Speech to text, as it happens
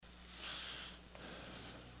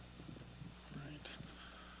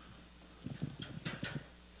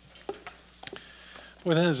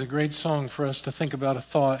Well, that is a great song for us to think about a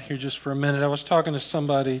thought here just for a minute. I was talking to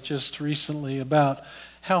somebody just recently about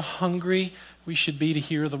how hungry we should be to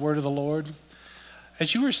hear the word of the Lord.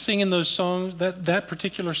 As you were singing those songs, that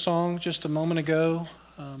particular song just a moment ago,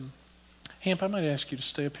 Hamp, I might ask you to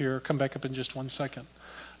stay up here or come back up in just 1 second.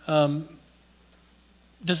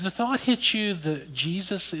 Does the thought hit you that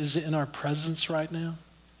Jesus is in our presence right now?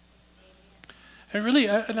 And really,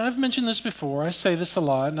 and I've mentioned this before, I say this a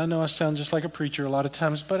lot, and I know I sound just like a preacher a lot of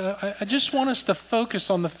times, but I just want us to focus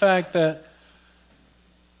on the fact that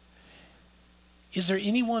is there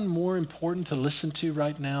anyone more important to listen to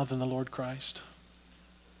right now than the Lord Christ?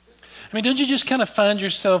 I mean, don't you just kind of find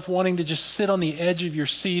yourself wanting to just sit on the edge of your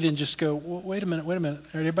seat and just go, wait a minute,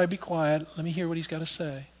 everybody be quiet, let me hear what he's got to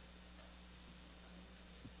say.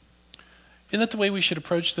 Isn't that the way we should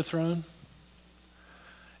approach the throne?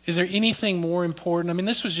 Is there anything more important? I mean,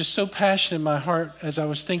 this was just so passionate in my heart as I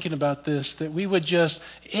was thinking about this, that we would just,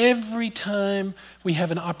 every time we have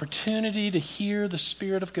an opportunity to hear the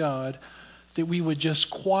Spirit of God, that we would just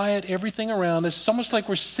quiet everything around us. It's almost like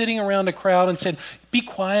we're sitting around a crowd and said, be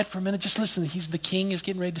quiet for a minute, just listen. He's the King is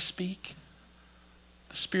getting ready to speak.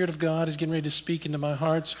 The Spirit of God is getting ready to speak into my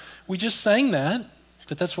hearts. We just sang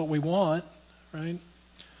that's what we want, right?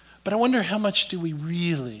 But I wonder how much do we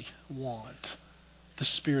really want the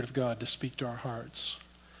Spirit of God to speak to our hearts?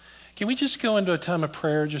 Can we just go into a time of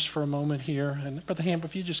prayer just for a moment here? And Brother Hamp,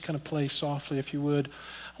 if you just kind of play softly, if you would. I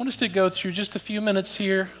want us to go through just a few minutes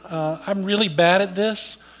here. I'm really bad at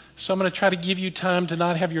this, so I'm going to try to give you time to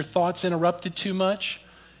not have your thoughts interrupted too much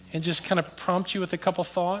and just kind of prompt you with a couple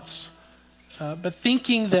thoughts. But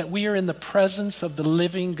thinking that we are in the presence of the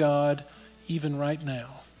living God even right now.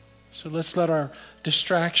 So let's let our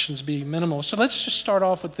distractions be minimal. So let's just start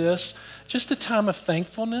off with this. Just a time of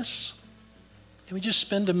thankfulness. Can we just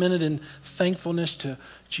spend a minute in thankfulness to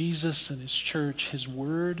Jesus and His church, His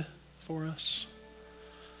word for us?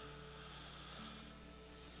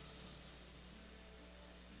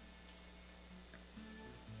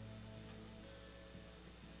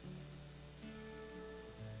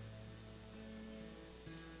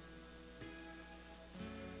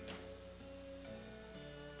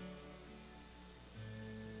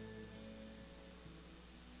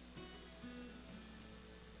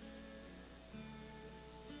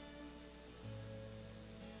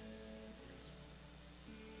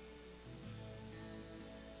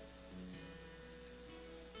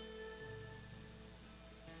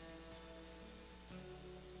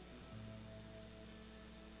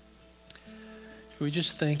 Can we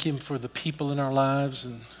just thank Him for the people in our lives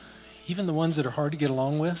and even the ones that are hard to get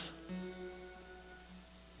along with?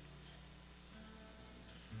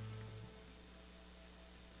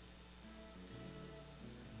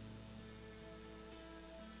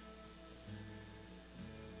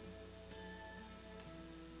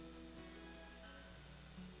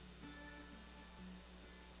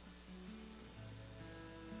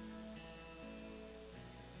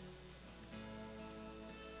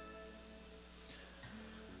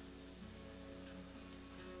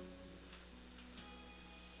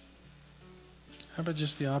 How about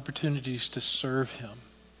just the opportunities to serve Him?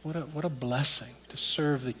 What a blessing to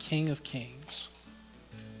serve the King of Kings.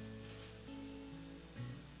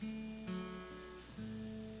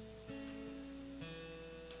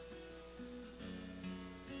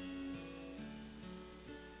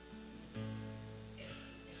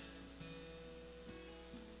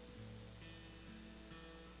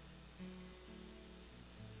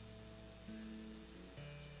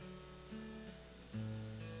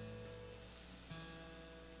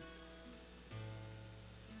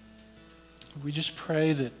 We just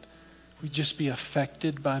pray that we just be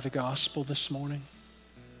affected by the gospel this morning,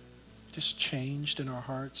 just changed in our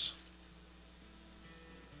hearts.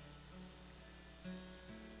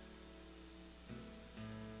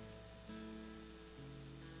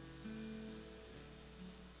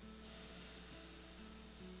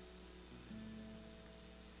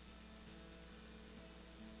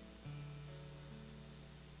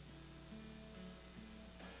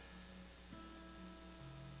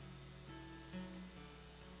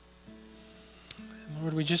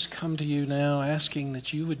 Lord, we just come to you now asking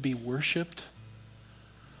that you would be worshiped.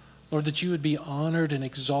 Lord, that you would be honored and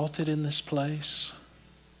exalted in this place.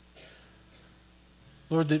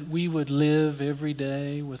 Lord, that we would live every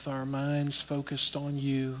day with our minds focused on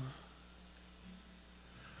you.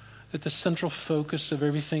 That the central focus of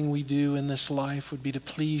everything we do in this life would be to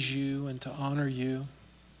please you and to honor you.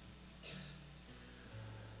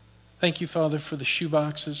 Thank you, Father, for the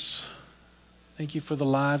shoeboxes. Thank you for the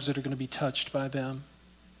lives that are going to be touched by them,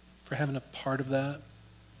 for having a part of that.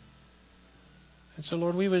 And so,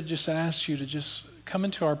 Lord, we would just ask you to just come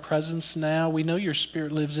into our presence now. We know your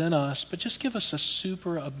Spirit lives in us, but just give us a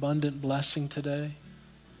super abundant blessing today.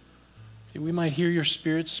 That we might hear your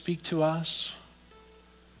Spirit speak to us.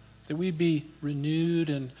 That we be renewed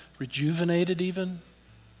and rejuvenated even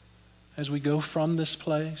as we go from this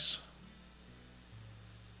place.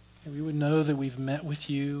 And we would know that we've met with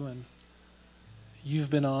you and you've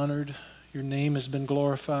been honored. Your name has been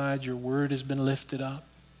glorified. Your word has been lifted up.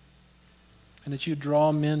 And that you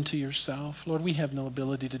draw men to yourself. Lord, we have no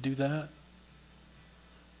ability to do that.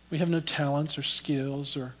 We have no talents or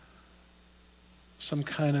skills or some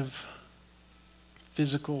kind of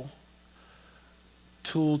physical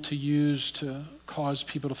tool to use to cause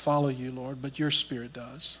people to follow you, Lord, but your Spirit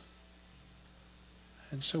does.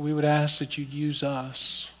 And so we would ask that you'd use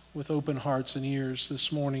us with open hearts and ears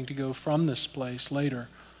this morning to go from this place later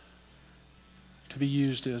to be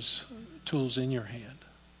used as tools in your hand.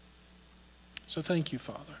 So thank you,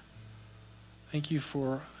 Father. Thank you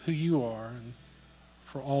for who you are and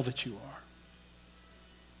for all that you are.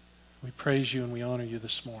 We praise you and we honor you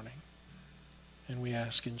this morning. And we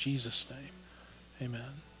ask in Jesus' name, amen.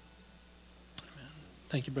 Amen.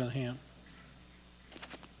 Thank you, Brother Ham.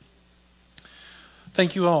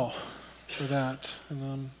 Thank you all for that.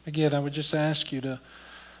 And again, I would just ask you to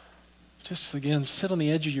just, again, sit on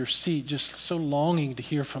the edge of your seat, just so longing to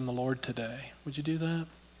hear from the Lord today. Would you do that?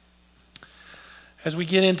 As we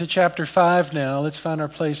get into chapter 5 now, let's find our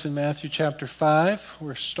place in Matthew chapter 5.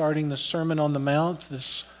 We're starting the Sermon on the Mount,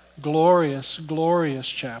 this glorious, glorious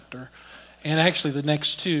chapter. And actually the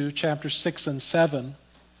next two, chapters 6 and 7.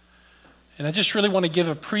 And I just really want to give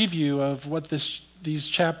a preview of what these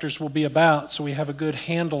chapters will be about so we have a good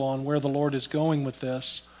handle on where the Lord is going with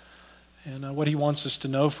this and what he wants us to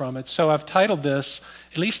know from it. So I've titled this,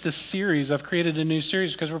 at least this series, I've created a new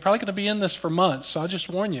series because we're probably going to be in this for months. So I'll just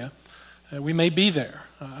warn you. We may be there.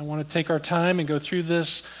 I want to take our time and go through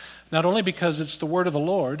this, not only because it's the word of the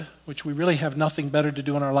Lord, which we really have nothing better to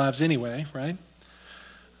do in our lives anyway, right?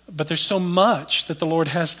 But there's so much that the Lord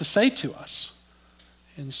has to say to us.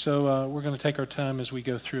 And so we're going to take our time as we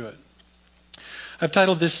go through it. I've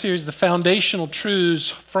titled this series, The Foundational Truths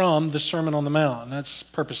from the Sermon on the Mount. And that's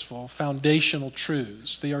purposeful, foundational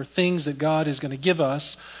truths. They are things that God is going to give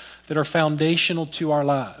us that are foundational to our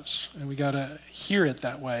lives. And we got to hear it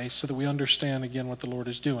that way so that we understand, again, what the Lord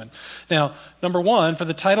is doing. Now, number one, for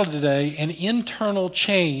the title today, an internal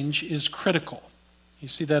change is critical. You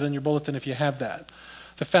see that in your bulletin if you have that.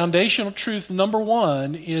 The foundational truth, number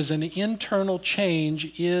one, is an internal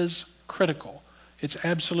change is critical. It's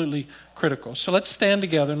absolutely critical. So let's stand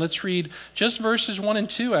together and let's read just verses 1 and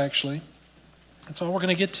 2, actually. That's all we're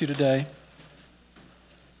going to get to today.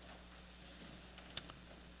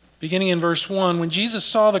 Beginning in verse 1, when Jesus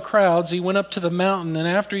saw the crowds, he went up to the mountain, and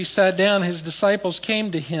after he sat down, his disciples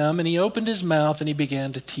came to him, and he opened his mouth, and he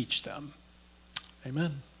began to teach them.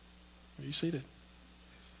 Amen. Are you seated?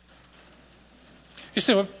 You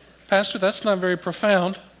say, well, Pastor, that's not very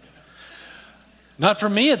profound. Not for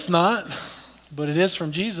me, it's not, but it is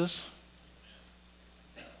from Jesus.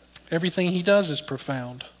 Everything he does is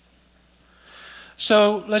profound.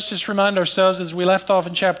 So let's just remind ourselves, as we left off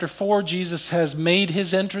in chapter 4, Jesus has made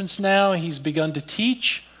his entrance now. He's begun to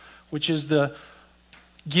teach, which is the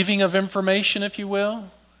giving of information, if you will.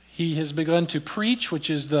 He has begun to preach,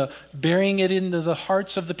 which is the bearing it into the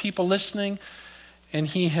hearts of the people listening. And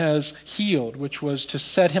he has healed, which was to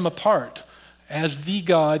set him apart as the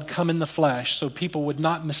God come in the flesh so people would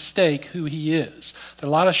not mistake who he is. There are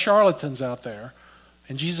a lot of charlatans out there,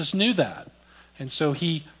 and Jesus knew that. And so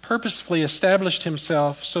he purposefully established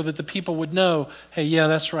himself so that the people would know, hey, yeah,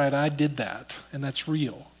 that's right, I did that, and that's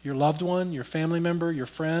real. Your loved one, your family member, your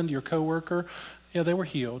friend, your coworker, yeah, they were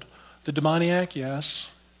healed. The demoniac, yes.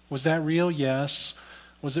 Was that real? Yes.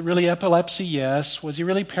 Was it really epilepsy? Yes. Was he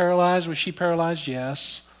really paralyzed? Was she paralyzed?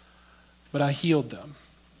 Yes. But I healed them.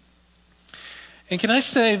 And can I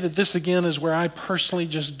say that this, again, is where I personally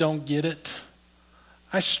just don't get it?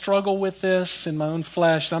 I struggle with this in my own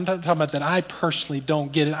flesh. And I'm talking about that I personally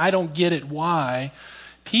don't get it. I don't get it why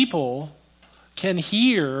people can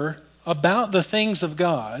hear about the things of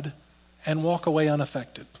God and walk away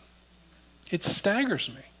unaffected. It staggers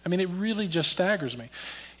me. I mean, it really just staggers me.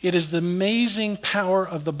 It is the amazing power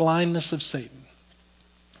of the blindness of Satan.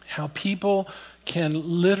 How people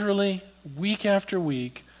can literally, week after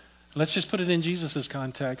week, let's just put it in Jesus'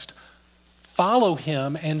 context, follow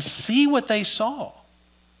him and see what they saw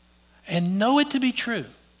and know it to be true.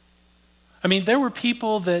 I mean, there were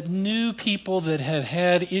people that knew people that had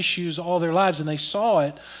had issues all their lives, and they saw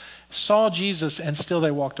it, saw Jesus, and still they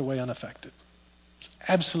walked away unaffected. It's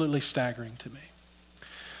absolutely staggering to me.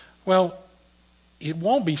 Well, it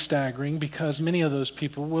won't be staggering because many of those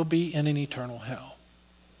people will be in an eternal hell.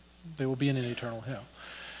 They will be in an eternal hell.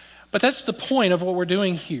 But that's the point of what we're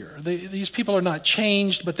doing here. These people are not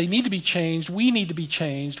changed, but they need to be changed. We need to be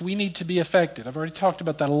changed. We need to be affected. I've already talked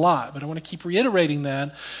about that a lot, but I want to keep reiterating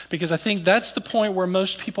that because I think that's the point where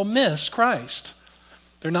most people miss Christ.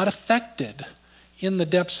 They're not affected in the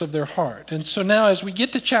depths of their heart. And so now as we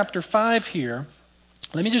get to chapter 5 here,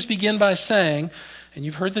 let me just begin by saying, and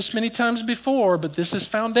you've heard this many times before, but this is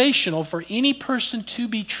foundational for any person to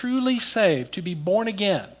be truly saved, to be born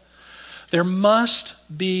again. There must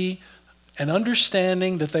be an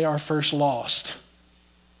understanding that they are first lost.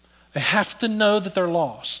 They have to know that they're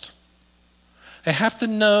lost. They have to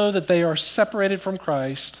know that they are separated from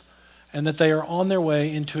Christ and that they are on their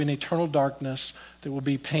way into an eternal darkness that will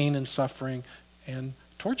be pain and suffering and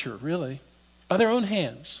torture, really, by their own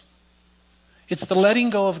hands. It's the letting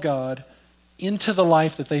go of God into the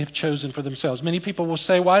life that they have chosen for themselves. Many people will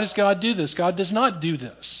say, why does God do this? God does not do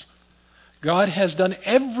this. God has done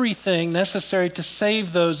everything necessary to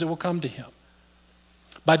save those that will come to Him.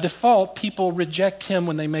 By default, people reject Him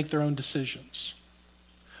when they make their own decisions.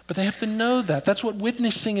 But they have to know that. That's what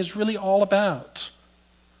witnessing is really all about.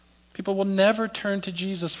 People will never turn to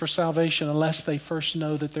Jesus for salvation unless they first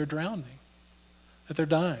know that they're drowning, that they're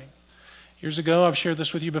dying. Years ago, I've shared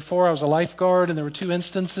this with you before, I was a lifeguard, and there were 2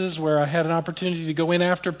 instances where I had an opportunity to go in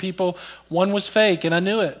after people. One was fake, and I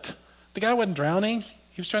knew it. The guy wasn't drowning.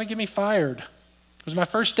 He was trying to get me fired. It was my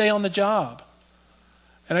first day on the job.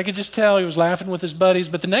 And I could just tell he was laughing with his buddies.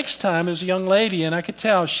 But the next time, it was a young lady, and I could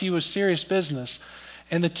tell she was serious business.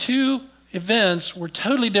 And the 2 events were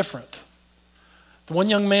totally different. The one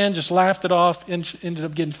young man just laughed it off and ended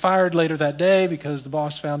up getting fired later that day because the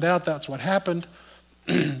boss found out that's what happened.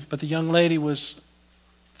 But the young lady was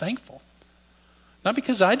thankful. Not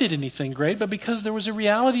because I did anything great, but because there was a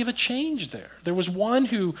reality of a change there. There was one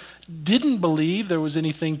who didn't believe there was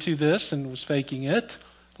anything to this and was faking it,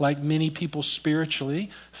 like many people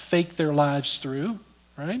spiritually fake their lives through,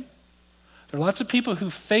 right? There are lots of people who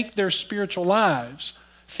fake their spiritual lives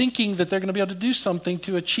thinking that they're going to be able to do something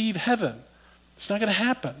to achieve heaven. It's not going to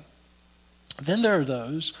happen. Then there are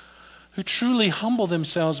those who truly humble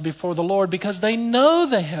themselves before the Lord because they know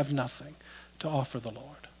they have nothing to offer the Lord.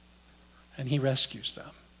 And He rescues them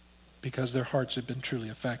because their hearts have been truly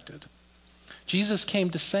affected. Jesus came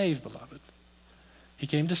to save, beloved. He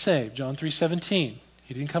came to save. John 3:17.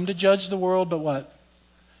 He didn't come to judge the world, but what?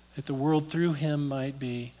 That the world through Him might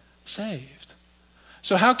be saved.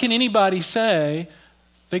 So how can anybody say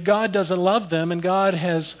that God doesn't love them and God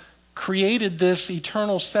has created this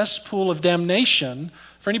eternal cesspool of damnation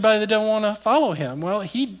for anybody that don't want to follow Him? Well,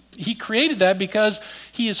 He created that because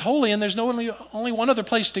He is holy, and there's only one other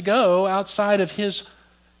place to go outside of His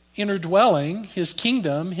inner dwelling, His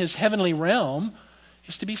kingdom, His heavenly realm,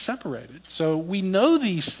 is to be separated. So we know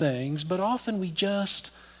these things, but often we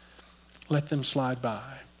just let them slide by,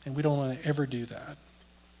 and we don't want to ever do that.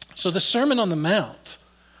 So the Sermon on the Mount,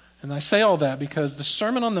 and I say all that because the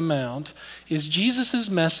Sermon on the Mount is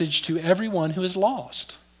Jesus' message to everyone who is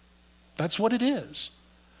lost. That's what it is.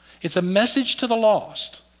 It's a message to the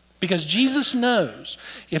lost. Because Jesus knows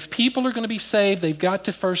if people are going to be saved, they've got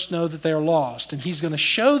to first know that they're lost. And He's going to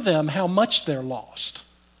show them how much they're lost.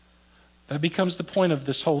 That becomes the point of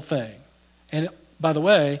this whole thing. And by the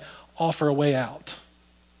way, offer a way out.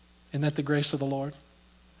 Isn't that the grace of the Lord?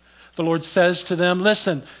 The Lord says to them,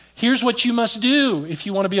 listen, here's what you must do if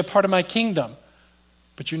you want to be a part of my kingdom.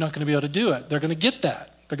 But you're not going to be able to do it. They're going to get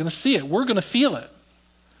that. They're going to see it. We're going to feel it.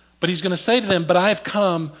 But He's going to say to them, but I've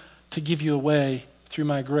come to give you a way through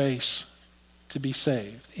my grace to be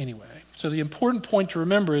saved anyway. So the important point to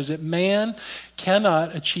remember is that man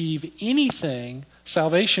cannot achieve anything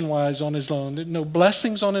salvation-wise on his own. No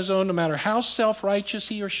blessings on his own, no matter how self-righteous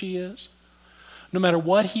he or she is, no matter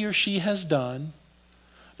what he or she has done,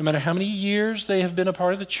 no matter how many years they have been a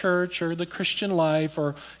part of the church or the Christian life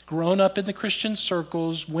or grown up in the Christian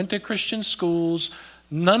circles, went to Christian schools,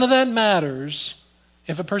 none of that matters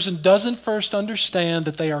if a person doesn't first understand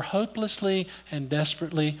that they are hopelessly and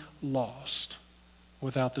desperately lost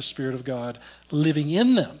without the Spirit of God living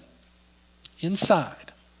in them,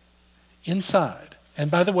 inside. And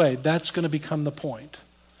by the way, that's going to become the point.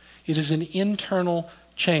 It is an internal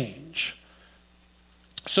change.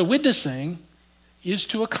 So witnessing is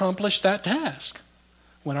to accomplish that task.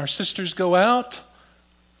 When our sisters go out,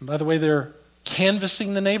 and by the way, they're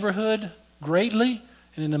canvassing the neighborhood greatly,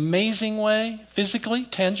 in an amazing way, physically,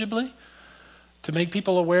 tangibly, to make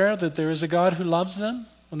people aware that there is a God who loves them.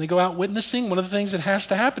 When they go out witnessing, one of the things that has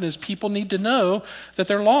to happen is people need to know that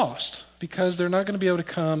they're lost because they're not going to be able to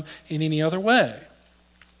come in any other way.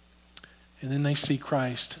 And then they see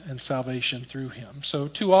Christ and salvation through him. So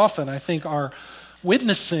too often I think our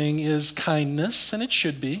witnessing is kindness, and it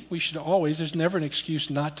should be. We should always, there's never an excuse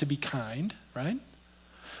not to be kind, right?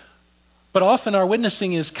 But often our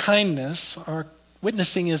witnessing is kindness, our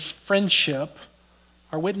witnessing is friendship,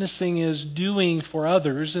 our witnessing is doing for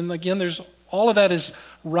others. And again, all of that is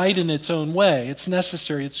right in its own way. It's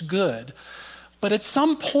necessary, it's good. But at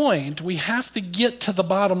some point, we have to get to the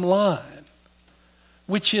bottom line,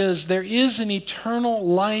 which is there is an eternal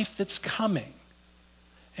life that's coming.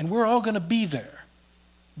 And we're all going to be there,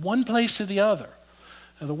 one place or the other.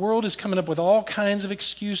 Now, the world is coming up with all kinds of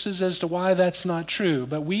excuses as to why that's not true,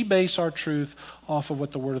 but we base our truth off of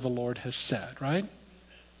what the Word of the Lord has said, right?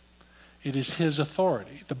 It is His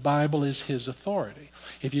authority. The Bible is His authority.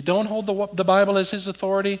 If you don't hold the Bible as His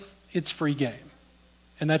authority, it's free game.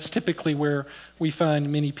 And that's typically where we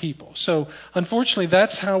find many people. So, unfortunately,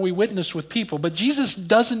 that's how we witness with people. But Jesus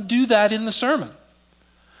doesn't do that in the sermon.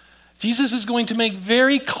 Jesus is going to make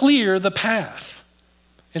very clear the path.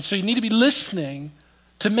 And so you need to be listening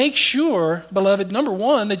to make sure, beloved, number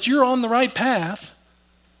one, that you're on the right path.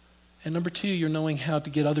 And number two, you're knowing how to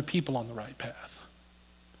get other people on the right path.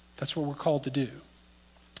 That's what we're called to do.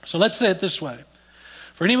 So let's say it this way.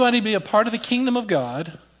 For anybody to be a part of the kingdom of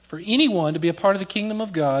God, for anyone to be a part of the kingdom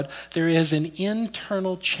of God, there is an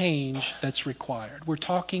internal change that's required. We're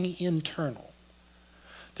talking internal.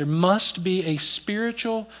 There must be a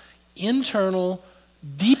spiritual, internal,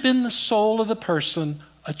 deep in the soul of the person,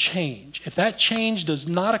 a change. If that change does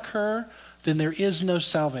not occur, then there is no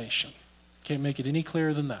salvation. Can't make it any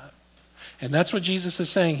clearer than that. And that's what Jesus is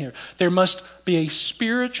saying here. There must be a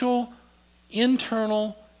spiritual,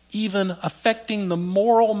 internal, even affecting the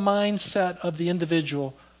moral mindset of the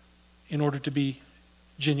individual in order to be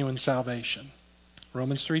genuine salvation.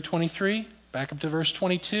 Romans 3:23, back up to verse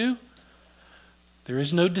 22. There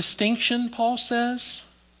is no distinction, Paul says,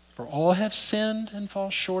 for all have sinned and fall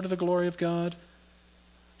short of the glory of God.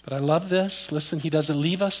 But I love this. Listen, he doesn't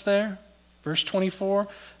leave us there. Verse 24,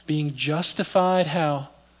 being justified how?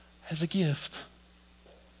 As a gift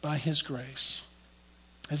by His grace.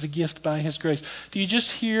 As a gift by His grace. Do you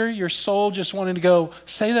just hear your soul just wanting to go,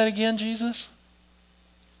 say that again, Jesus?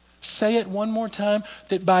 Say it one more time,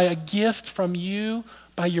 that by a gift from you,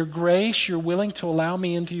 by your grace, you're willing to allow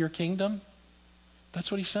me into your kingdom? That's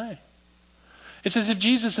what He's saying. It's as if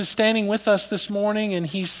Jesus is standing with us this morning and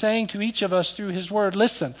He's saying to each of us through His Word,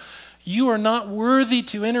 listen, you are not worthy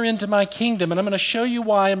to enter into my kingdom, and I'm going to show you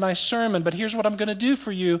why in my sermon, but here's what I'm going to do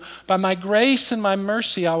for you. By my grace and my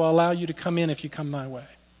mercy, I will allow you to come in if you come my way.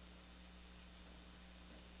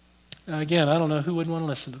 Now again, I don't know who would want to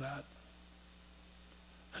listen to that.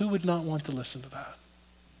 Who would not want to listen to that?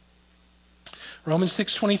 Romans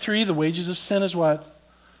 6:23, the wages of sin is what?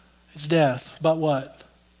 It's death. But what?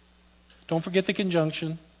 Don't forget the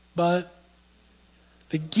conjunction. But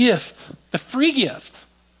the gift, the free gift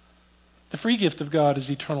of God is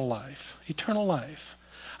eternal life. Eternal life.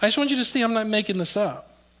 I just want you to see I'm not making this up.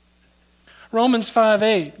 Romans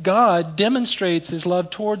 5:8, God demonstrates His love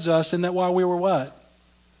towards us in that while we were what?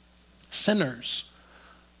 Sinners.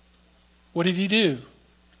 What did He do?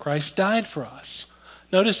 Christ died for us.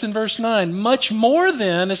 Notice in verse 9, much more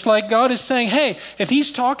than, it's like God is saying, hey, if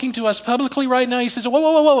He's talking to us publicly right now, He says,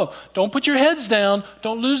 whoa. Don't put your heads down.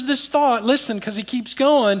 Don't lose this thought. Listen, because He keeps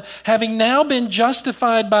going. Having now been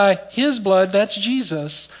justified by His blood, that's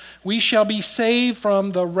Jesus, we shall be saved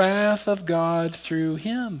from the wrath of God through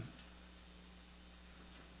Him.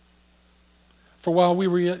 For while we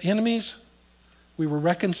were enemies, we were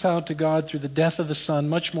reconciled to God through the death of the Son.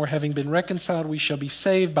 Much more, having been reconciled, we shall be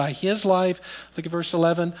saved by His life. Look at verse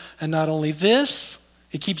 11. And not only this,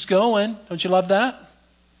 it keeps going. Don't you love that?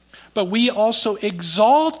 But we also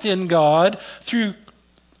exalt in God through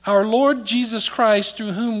our Lord Jesus Christ,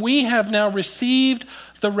 through whom we have now received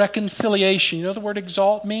the reconciliation. You know what the word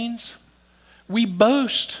exalt means? We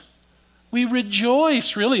boast. We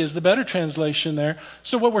rejoice, really, is the better translation there.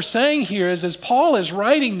 So what we're saying here is, as Paul is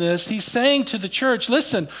writing this, he's saying to the church,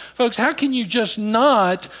 listen, folks, how can you just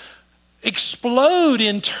not explode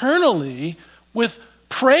internally with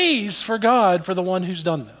praise for God for the one who's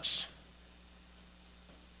done this?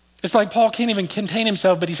 It's like Paul can't even contain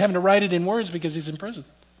himself, but he's having to write it in words because he's in prison.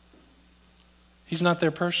 He's not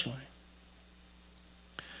there personally.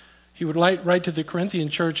 He would write to the Corinthian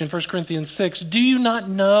church in 1 Corinthians 6, do you not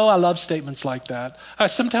know? I love statements like that. I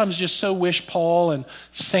sometimes just so wish Paul and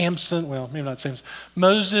Samson, well, maybe not Samson,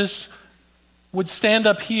 Moses would stand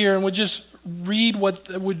up here and would just read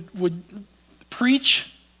would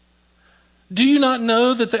preach. Do you not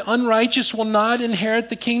know that the unrighteous will not inherit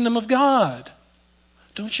the kingdom of God?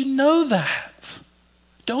 Don't you know that?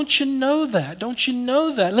 Don't you know that? Don't you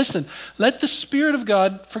know that? Listen, let the Spirit of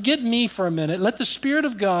God, forget me for a minute, let the Spirit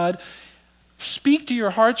of God speak to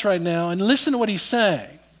your hearts right now and listen to what He's saying.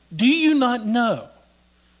 Do you not know?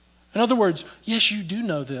 In other words, yes, you do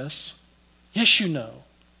know this. Yes, you know.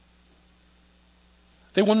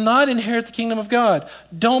 They will not inherit the kingdom of God.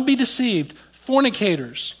 Don't be deceived.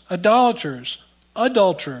 Fornicators, idolaters,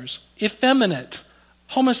 adulterers, effeminate,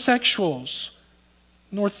 homosexuals,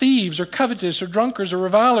 nor thieves or covetous or drunkards or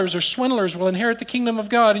revilers or swindlers will inherit the kingdom of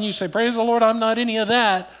God. And you say, praise the Lord, I'm not any of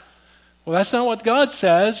that. Well, that's not what God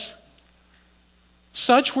says.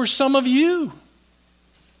 Such were some of you.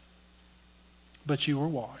 But you were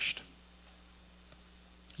washed.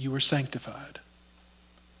 You were sanctified.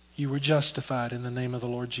 You were justified in the name of the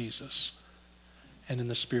Lord Jesus and in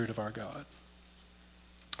the Spirit of our God.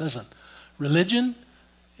 Listen, religion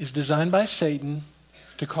is designed by Satan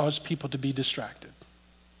to cause people to be distracted.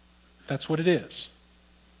 That's what it is.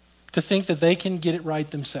 To think that they can get it right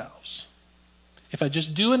themselves. If I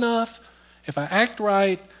just do enough, if I act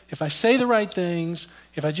right, if I say the right things,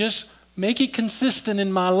 if I just make it consistent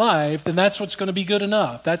in my life, then that's what's going to be good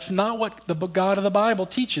enough. That's not what the God of the Bible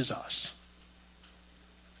teaches us.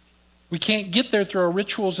 We can't get there through our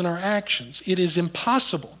rituals and our actions. It is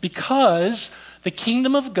impossible because the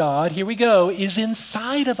kingdom of God, here we go, is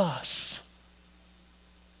inside of us.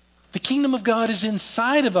 The kingdom of God is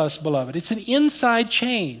inside of us, beloved. It's an inside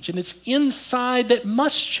change, and it's inside that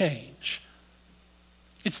must change.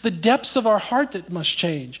 It's the depths of our heart that must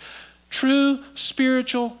change. True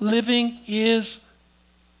spiritual living is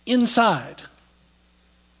inside.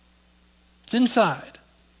 It's inside.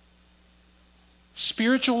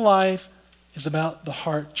 Spiritual life is about the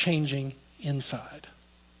heart changing inside,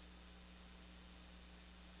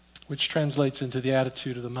 which translates into the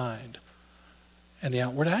attitude of the mind and the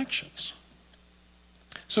outward actions.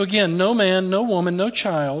 So again, no man, no woman, no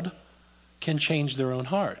child can change their own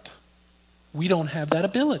heart. We don't have that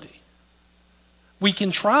ability. We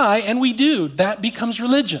can try, and we do. That becomes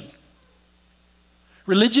religion.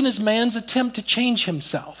 Religion is man's attempt to change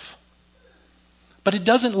himself. But it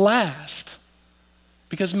doesn't last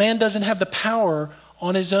because man doesn't have the power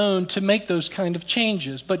on his own to make those kind of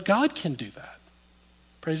changes. But God can do that.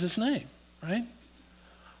 Praise His name, right?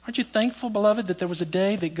 Aren't you thankful, beloved, that there was a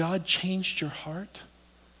day that God changed your heart?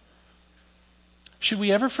 Should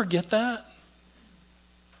we ever forget that?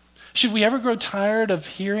 Should we ever grow tired of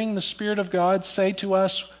hearing the Spirit of God say to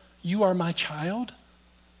us, "You are my child"?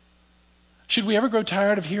 Should we ever grow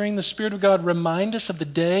tired of hearing the Spirit of God remind us of the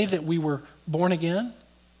day that we were born again?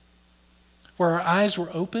 Where our eyes were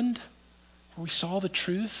opened, where we saw the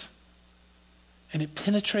truth, and it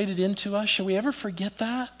penetrated into us? Should we ever forget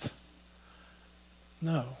that?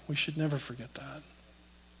 No, we should never forget that.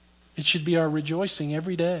 It should be our rejoicing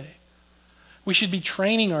every day. We should be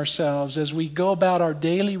training ourselves as we go about our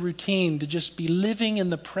daily routine to just be living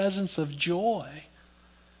in the presence of joy,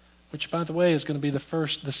 which, by the way, is going to be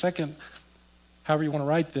the second, however you want to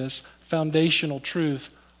write this, foundational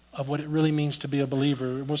truth of what it really means to be a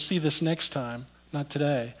believer. We'll see this next time, not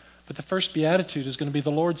today. But the first beatitude is going to be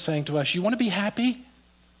the Lord saying to us, you want to be happy?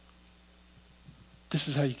 This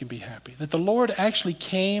is how you can be happy. That the Lord actually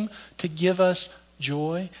came to give us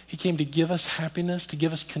joy. He came to give us happiness, to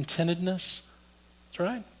give us contentedness. That's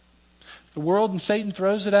right. The world and Satan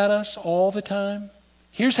throws it at us all the time.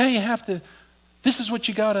 Here's how you have to, this is what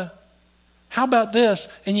you got to, how about this?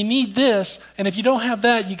 And you need this. And if you don't have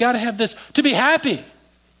that, you got to have this to be happy.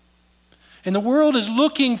 And the world is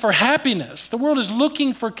looking for happiness. The world is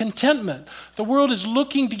looking for contentment. The world is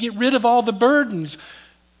looking to get rid of all the burdens.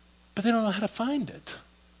 But they don't know how to find it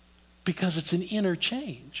because it's an inner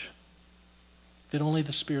change that only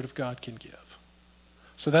the Spirit of God can give.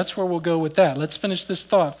 So that's where we'll go with that. Let's finish this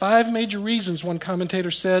thought. 5 major reasons, one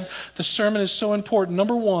commentator said, the sermon is so important.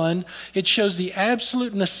 Number 1, it shows the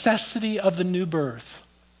absolute necessity of the new birth.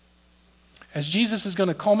 As Jesus is going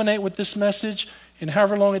to culminate with this message, and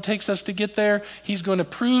however long it takes us to get there, He's going to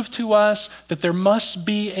prove to us that there must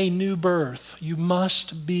be a new birth. You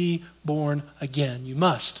must be born again. You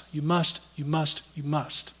must. You must. You must. You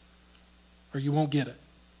must. Or you won't get it.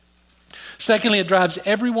 Secondly, it drives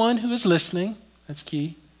everyone who is listening, that's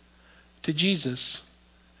key, to Jesus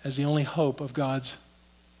as the only hope of God's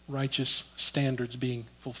righteous standards being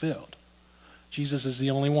fulfilled. Jesus is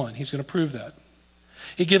the only one. He's going to prove that.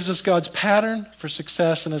 It gives us God's pattern for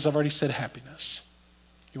success, and as I've already said, happiness.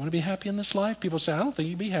 You want to be happy in this life? People say, I don't think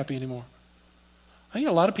you can be happy anymore. I think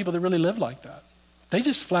a lot of people that really live like that. They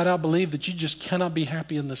just flat out believe that you just cannot be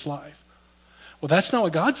happy in this life. Well, that's not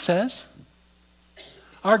what God says.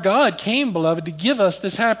 Our God came, beloved, to give us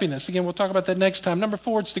this happiness. Again, we'll talk about that next time. Number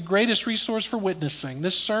 4, it's the greatest resource for witnessing.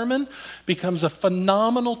 This sermon becomes a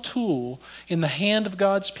phenomenal tool in the hand of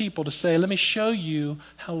God's people to say, let me show you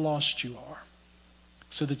how lost you are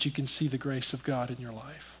so that you can see the grace of God in your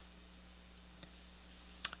life.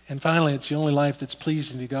 And finally, it's the only life that's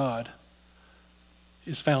pleasing to God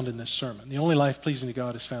is found in this sermon. The only life pleasing to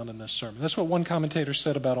God is found in this sermon. That's what one commentator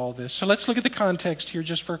said about all this. So let's look at the context here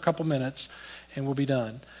just for a couple minutes, and we'll be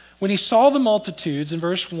done. When he saw the multitudes, in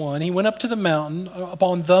verse 1, he went up to the mountain,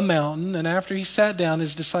 upon the mountain, and after he sat down,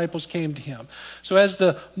 his disciples came to him. So as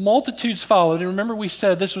the multitudes followed, and remember we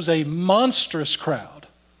said this was a monstrous crowd.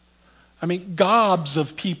 I mean, gobs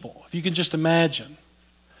of people, if you can just imagine.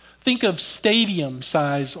 Think of stadium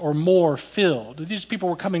size or more filled. These people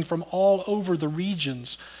were coming from all over the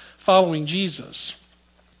regions following Jesus.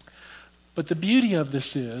 But the beauty of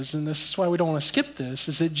this is, and this is why we don't want to skip this,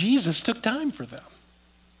 is that Jesus took time for them.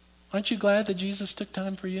 Aren't you glad that Jesus took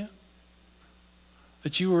time for you?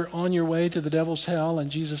 That you were on your way to the devil's hell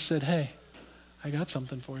and Jesus said, hey, I got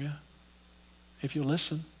something for you. If you'll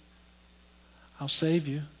listen, I'll save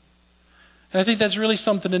you. And I think that's really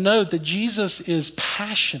something to note, that Jesus is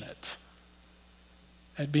passionate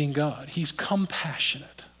at being God. He's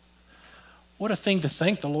compassionate. What a thing to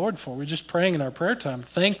thank the Lord for. We're just praying in our prayer time,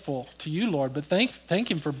 thankful to you, Lord, but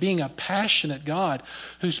thank Him for being a passionate God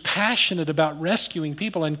who's passionate about rescuing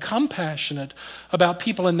people and compassionate about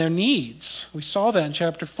people and their needs. We saw that in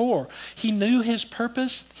chapter 4. He knew His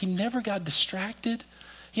purpose. He never got distracted.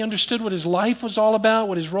 He understood what His life was all about,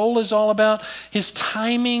 what His role is all about. His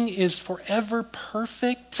timing is forever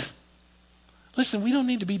perfect. Listen, we don't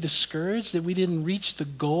need to be discouraged that we didn't reach the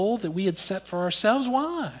goal that we had set for ourselves.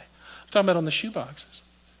 Why? I'm talking about on the shoeboxes.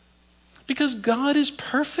 Because God is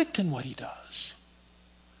perfect in what He does.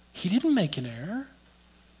 He didn't make an error.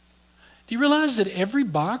 Do you realize that every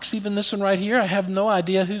box, even this one right here, I have no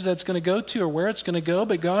idea who that's going to go to or where it's going to go,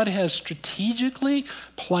 but God has strategically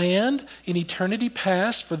planned in eternity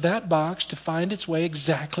past for that box to find its way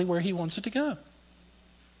exactly where He wants it to go.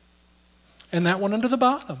 And that one under the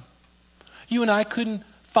bottom. You and I couldn't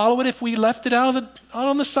follow it if we left it out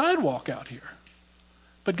on the sidewalk out here.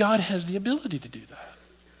 But God has the ability to do that.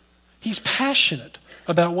 He's passionate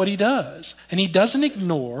about what He does. And He doesn't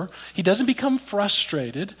ignore, He doesn't become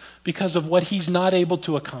frustrated because of what He's not able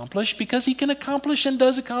to accomplish, because He can accomplish and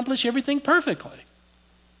does accomplish everything perfectly.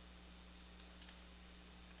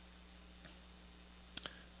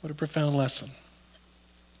 What a profound lesson.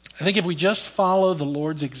 I think if we just follow the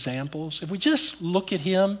Lord's examples, if we just look at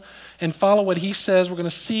Him and follow what He says, we're going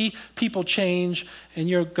to see people change, and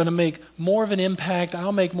you're going to make more of an impact.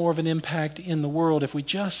 I'll make more of an impact in the world if we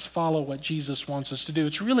just follow what Jesus wants us to do.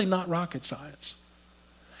 It's really not rocket science.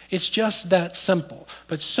 It's just that simple.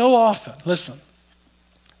 But so often, listen,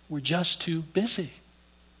 we're just too busy.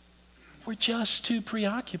 We're just too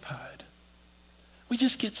preoccupied. We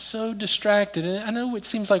just get so distracted. And I know it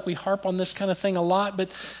seems like we harp on this kind of thing a lot, but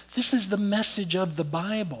this is the message of the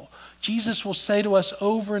Bible. Jesus will say to us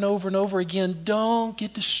over and over and over again, don't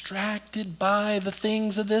get distracted by the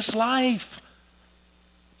things of this life.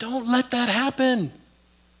 Don't let that happen.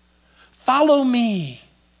 Follow me.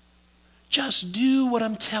 Just do what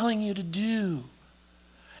I'm telling you to do.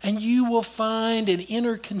 And you will find an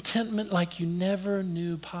inner contentment like you never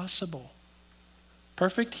knew possible.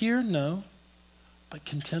 Perfect here? No. But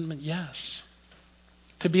contentment, yes.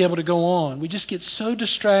 To be able to go on. We just get so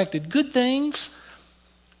distracted. Good things,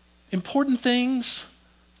 important things,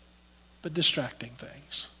 but distracting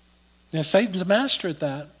things. Now, Satan's a master at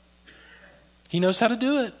that. He knows how to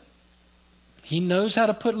do it. He knows how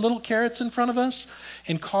to put little carrots in front of us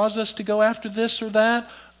and cause us to go after this or that.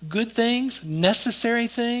 Good things, necessary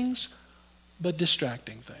things, but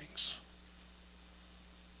distracting things.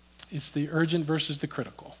 It's the urgent versus the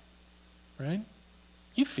critical, right?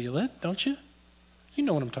 You feel it, don't you? You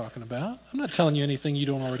know what I'm talking about. I'm not telling you anything you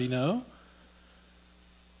don't already know.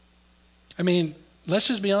 I mean, let's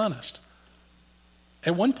just be honest.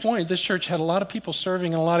 At one point, this church had a lot of people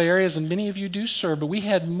serving in a lot of areas, and many of you do serve, but we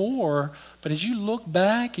had more. But as you look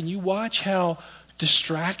back and you watch how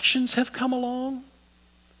distractions have come along,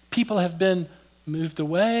 people have been moved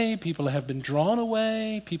away, people have been drawn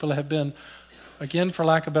away, people have been, again, for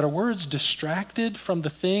lack of better words, distracted from the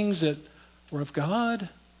things that were of God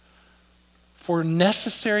for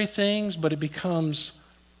necessary things, but it becomes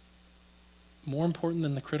more important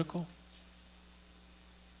than the critical.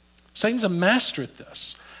 Satan's a master at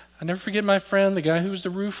this. I never forget my friend, the guy who was the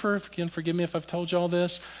roofer. Again, forgive me if I've told you all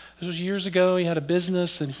this. This was years ago. He had a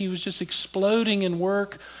business, and he was just exploding in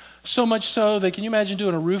work, so much so that, can you imagine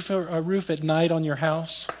doing a roof at night on your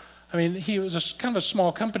house? I mean, he was kind of a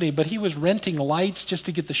small company, but he was renting lights just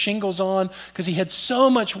to get the shingles on because he had so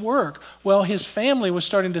much work. Well, his family was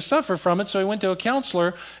starting to suffer from it, so he went to a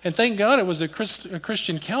counselor, and thank God it was a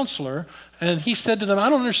Christian counselor. And he said to them, I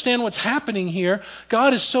don't understand what's happening here.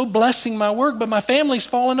 God is so blessing my work, but my family's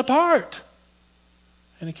falling apart.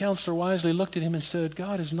 And the counselor wisely looked at him and said,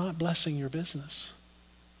 God is not blessing your business.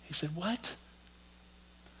 He said, what?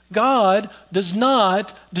 God does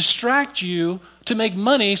not distract you to make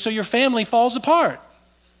money so your family falls apart.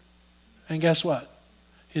 And guess what?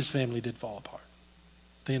 His family did fall apart.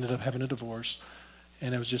 They ended up having a divorce,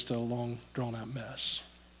 and it was just a long, drawn-out mess.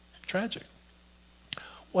 Tragic.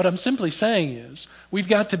 What I'm simply saying is we've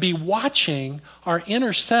got to be watching our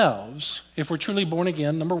inner selves, if we're truly born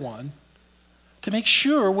again, number one, to make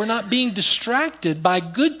sure we're not being distracted by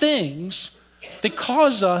good things that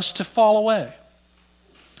cause us to fall away.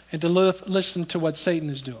 And to listen to what Satan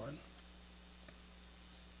is doing.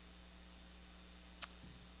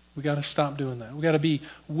 We got to stop doing that. We got to be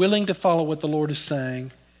willing to follow what the Lord is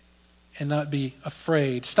saying and not be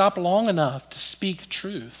afraid. Stop long enough to speak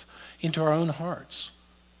truth into our own hearts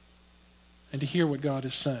and to hear what God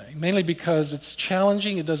is saying. Mainly because it's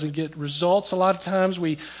challenging. It doesn't get results. A lot of times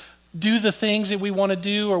we do the things that we want to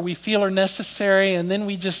do or we feel are necessary, and then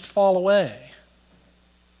we just fall away.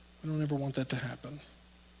 We don't ever want that to happen.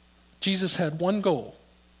 Jesus had one goal,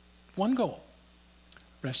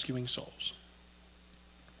 rescuing souls.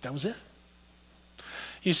 That was it.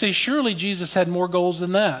 You say, surely Jesus had more goals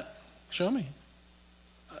than that. Show me.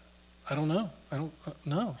 I don't know. I don't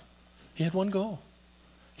know. He had one goal.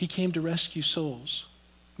 He came to rescue souls,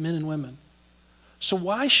 men and women. So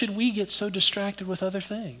why should we get so distracted with other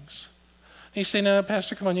things? And you say, no,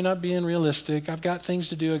 Pastor, come on, you're not being realistic. I've got things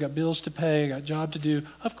to do. I've got bills to pay. I've got a job to do.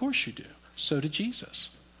 Of course you do. So did Jesus.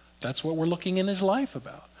 That's what we're looking in his life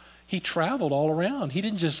about. He traveled all around. He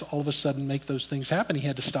didn't just all of a sudden make those things happen. He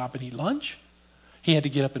had to stop and eat lunch. He had to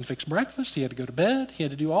get up and fix breakfast. He had to go to bed. He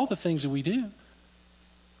had to do all the things that we do.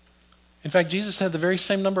 In fact, Jesus had the very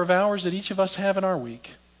same number of hours that each of us have in our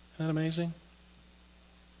week. Isn't that amazing?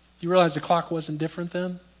 You realize the clock wasn't different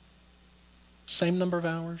then? Same number of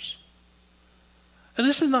hours. And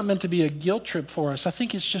this is not meant to be a guilt trip for us. I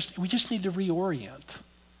think we just need to reorient.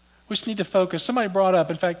 We just need to focus. Somebody brought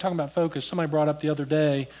up, in fact, talking about focus, somebody brought up the other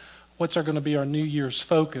day, what's going to be our New Year's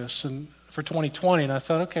focus and for 2020? And I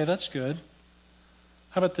thought, okay, that's good.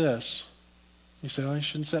 How about this? You say, oh, you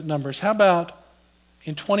shouldn't set numbers. How about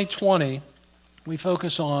in 2020, we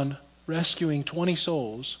focus on rescuing 20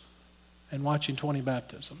 souls and watching 20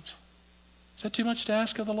 baptisms? Is that too much to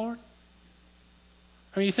ask of the Lord?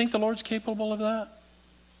 I mean, you think the Lord's capable of that?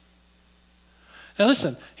 Now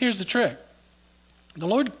listen, here's the trick. The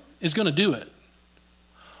Lord is going to do it.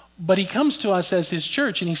 But he comes to us as his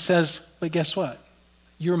church and he says, but guess what?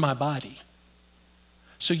 You're my body.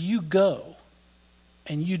 So you go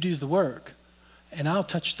and you do the work and I'll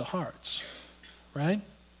touch the hearts. Right?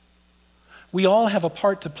 We all have a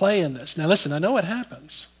part to play in this. Now listen, I know what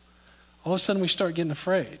happens. All of a sudden we start getting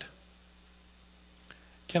afraid.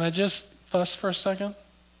 Can I just fuss for a second?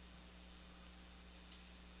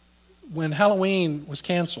 When Halloween was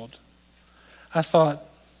canceled, I thought,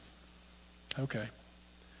 okay,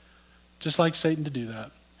 just like Satan to do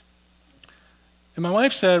that. And my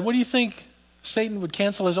wife said, what do you think, Satan would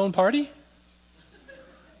cancel his own party?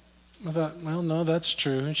 I thought, well, no, that's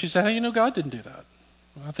true. And she said, hey, you know, God didn't do that.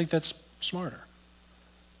 Well, I think that's smarter.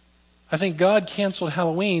 I think God canceled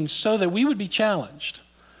Halloween so that we would be challenged.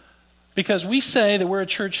 Because we say that we're a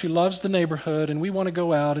church who loves the neighborhood and we want to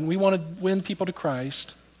go out and we want to win people to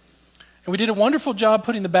Christ. And we did a wonderful job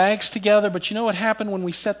putting the bags together, but you know what happened when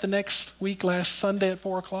we set the next week last Sunday at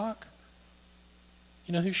 4 o'clock?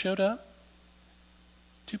 You know who showed up?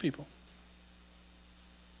 2 people.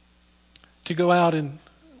 To go out and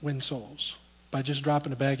win souls by just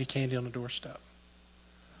dropping a bag of candy on the doorstep.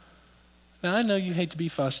 Now, I know you hate to be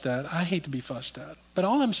fussed at. I hate to be fussed at. But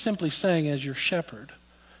all I'm simply saying as your shepherd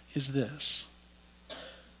is this.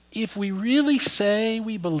 If we really say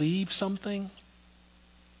we believe something,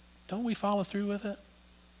 don't we follow through with it?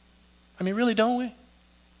 I mean, really, don't we?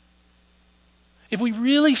 If we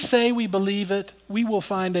really say we believe it, we will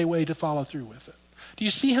find a way to follow through with it. Do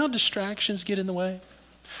you see how distractions get in the way?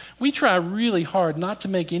 We try really hard not to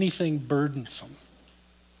make anything burdensome.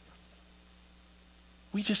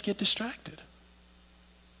 We just get distracted.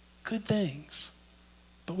 Good things.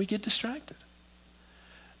 But we get distracted.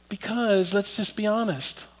 Because, let's just be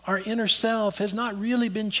honest, our inner self has not really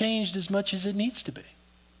been changed as much as it needs to be.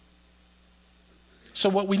 So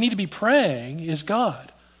what we need to be praying is,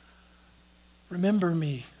 God, remember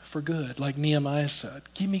me for good, like Nehemiah said.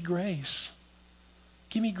 Give me grace.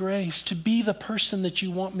 Give me grace to be the person that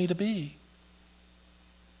you want me to be.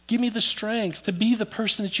 Give me the strength to be the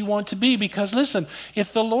person that you want to be. Because listen,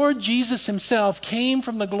 if the Lord Jesus himself came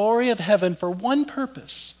from the glory of heaven for one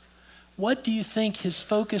purpose, what do you think his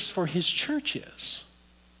focus for his church is?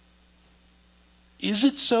 Is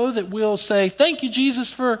it so that we'll say, thank you,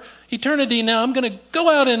 Jesus, for eternity. Now I'm going to go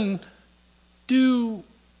out and do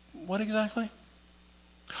what exactly?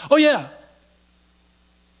 Oh, yeah.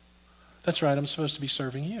 That's right, I'm supposed to be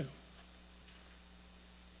serving you.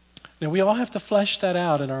 Now, we all have to flesh that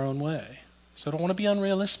out in our own way. So I don't want to be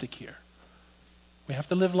unrealistic here. We have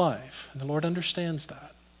to live life, and the Lord understands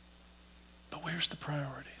that. But where's the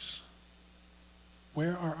priorities?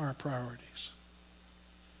 Where are our priorities?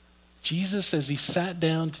 Jesus, as he sat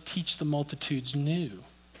down to teach the multitudes, knew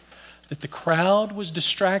that the crowd was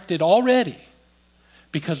distracted already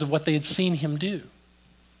because of what they had seen him do.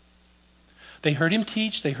 They heard him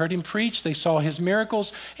teach, they heard him preach, they saw his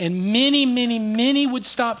miracles, and many would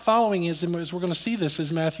stop following as we're going to see this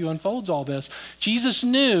as Matthew unfolds all this. Jesus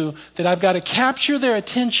knew that I've got to capture their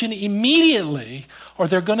attention immediately or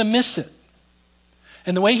they're going to miss it.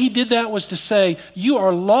 And the way he did that was to say, you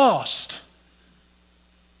are lost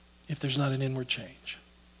if there's not an inward change.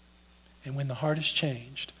 And when the heart is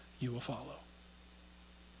changed, you will follow.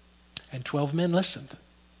 And 12 men listened.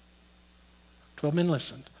 12 men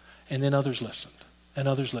listened. And then others listened, and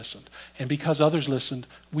others listened. And because others listened,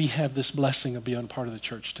 we have this blessing of being part of the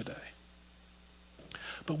church today.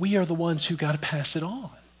 But we are the ones who got to pass it on.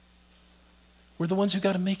 We're the ones who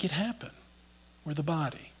got to make it happen. We're the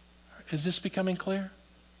body. Is this becoming clear?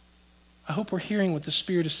 I hope we're hearing what the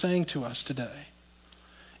Spirit is saying to us today.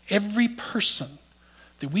 Every person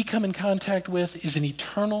that we come in contact with is an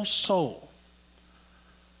eternal soul,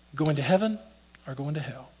 going to heaven or going to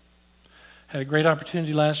hell. Had a great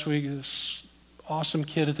opportunity last week. This awesome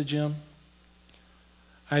kid at the gym.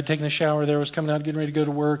 I had taken a shower there, was coming out, getting ready to go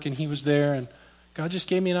to work, and he was there. And God just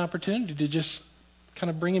gave me an opportunity to just kind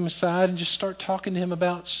of bring him aside and just start talking to him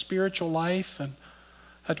about spiritual life. And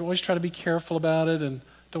I have to always try to be careful about it and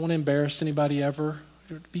don't want to embarrass anybody ever.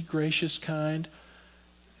 Be gracious, kind.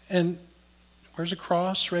 And wears a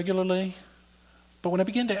cross regularly. But when I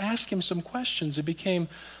began to ask him some questions, it became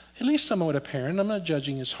at least somewhat apparent. I'm not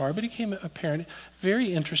judging his heart, but he became apparent,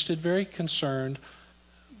 very interested, very concerned,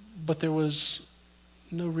 but there was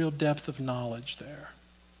no real depth of knowledge there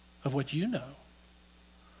of what you know.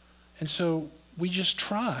 And so we just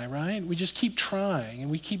try, right? We just keep trying,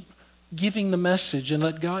 and we keep giving the message and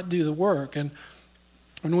let God do the work. And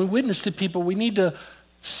when we witness to people, we need to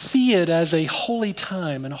see it as a holy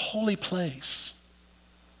time and a holy place.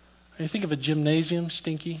 You think of a gymnasium,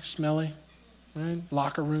 stinky, smelly, right?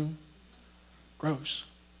 Locker room, gross.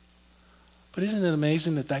 But isn't it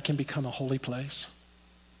amazing that that can become a holy place?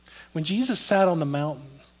 When Jesus sat on the mountain,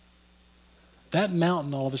 that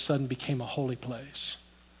mountain all of a sudden became a holy place.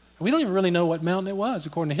 And we don't even really know what mountain it was,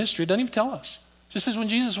 according to history. It doesn't even tell us. It just says when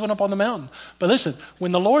Jesus went up on the mountain. But listen,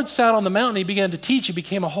 when the Lord sat on the mountain, he began to teach, it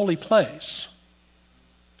became a holy place.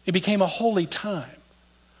 It became a holy time.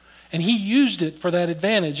 And he used it for that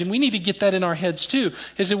advantage. And we need to get that in our heads too,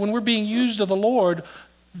 is that when we're being used of the Lord,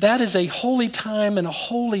 that is a holy time and a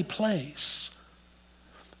holy place.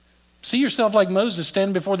 See yourself like Moses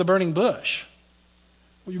standing before the burning bush.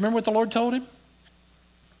 Well, you remember what the Lord told him?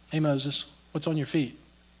 Hey Moses, what's on your feet?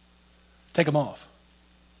 Take them off.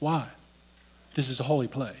 Why? This is a holy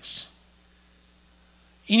place.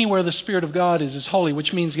 Anywhere the Spirit of God is holy,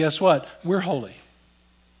 which means guess what? We're holy.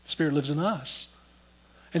 The Spirit lives in us.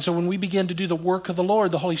 And so when we begin to do the work of the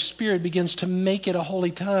Lord, the Holy Spirit begins to make it a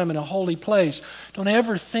holy time and a holy place. Don't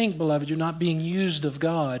ever think, beloved, you're not being used of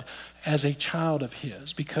God as a child of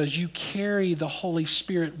His, because you carry the Holy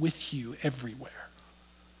Spirit with you everywhere.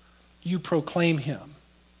 You proclaim Him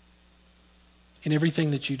in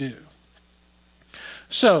everything that you do.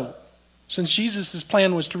 So, since Jesus'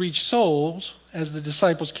 plan was to reach souls, as the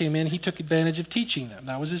disciples came in, He took advantage of teaching them.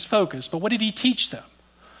 That was His focus. But what did He teach them?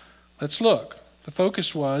 Let's look. The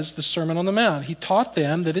focus was the Sermon on the Mount. He taught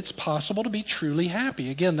them that it's possible to be truly happy.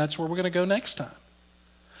 Again, that's where we're going to go next time.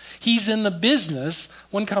 He's in the business,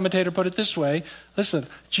 one commentator put it this way, listen,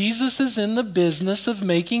 Jesus is in the business of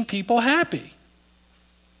making people happy.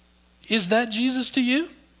 Is that Jesus to you?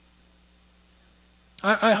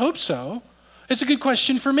 I hope so. It's a good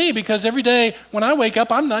question for me, because every day when I wake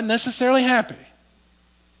up, I'm not necessarily happy.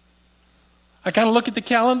 I kind of look at the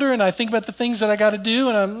calendar and I think about the things that I got to do,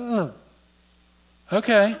 and I'm,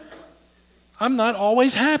 okay, I'm not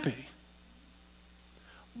always happy.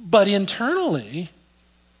 But internally,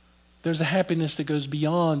 there's a happiness that goes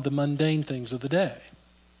beyond the mundane things of the day,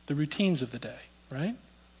 the routines of the day, right?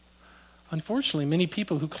 Unfortunately, many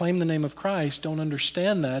people who claim the name of Christ don't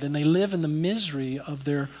understand that, and they live in the misery of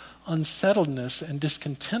their unsettledness and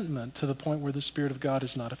discontentment to the point where the Spirit of God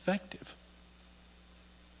is not effective.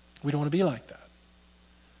 We don't want to be like that.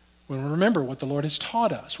 We want to remember what the Lord has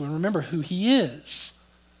taught us. We want to remember who He is.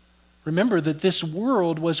 Remember that this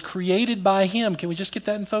world was created by Him. Can we just get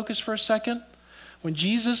that in focus for a second? When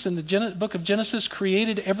Jesus in the book of Genesis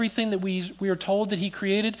created everything that we are told that He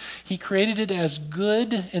created it as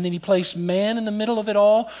good, and then He placed man in the middle of it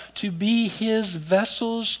all to be His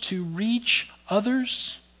vessels to reach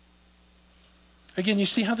others. Again, you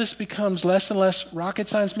see how this becomes less and less rocket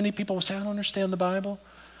science. Many people will say, I don't understand the Bible.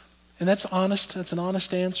 And that's honest. That's an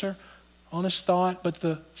honest answer, honest thought. But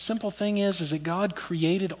the simple thing is that God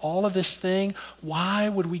created all of this thing. Why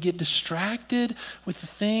would we get distracted with the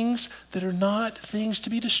things that are not things to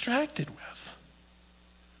be distracted with?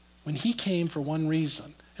 When He came for one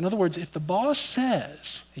reason. In other words, if the boss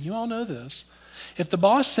says, and you all know this, if the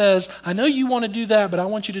boss says, I know you want to do that, but I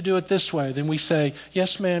want you to do it this way, then we say,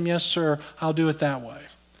 yes, ma'am, yes, sir, I'll do it that way.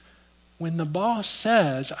 When the boss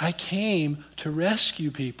says, I came to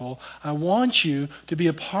rescue people, I want you to be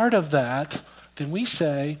a part of that, then we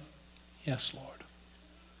say, yes, Lord.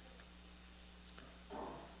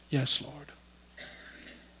 Yes, Lord.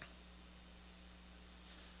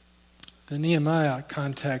 The Nehemiah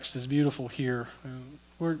context is beautiful here.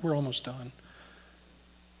 We're almost done.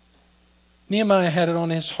 Nehemiah had it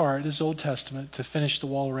on his heart, his Old Testament, to finish the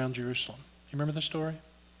wall around Jerusalem. You remember the story?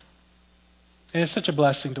 And it's such a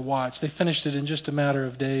blessing to watch. They finished it in just a matter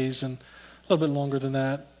of days, and a little bit longer than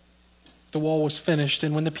that. The wall was finished,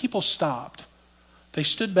 and when the people stopped, they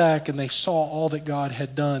stood back and they saw all that God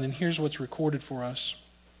had done. And here's what's recorded for us.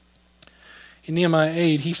 In Nehemiah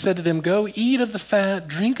 8, he said to them, go eat of the fat,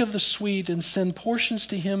 drink of the sweet, and send portions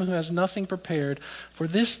to him who has nothing prepared, for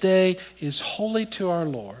this day is holy to our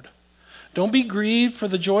Lord. Don't be grieved, for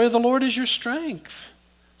the joy of the Lord is your strength.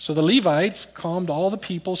 So the Levites calmed all the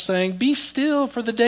people, saying, be still, for the day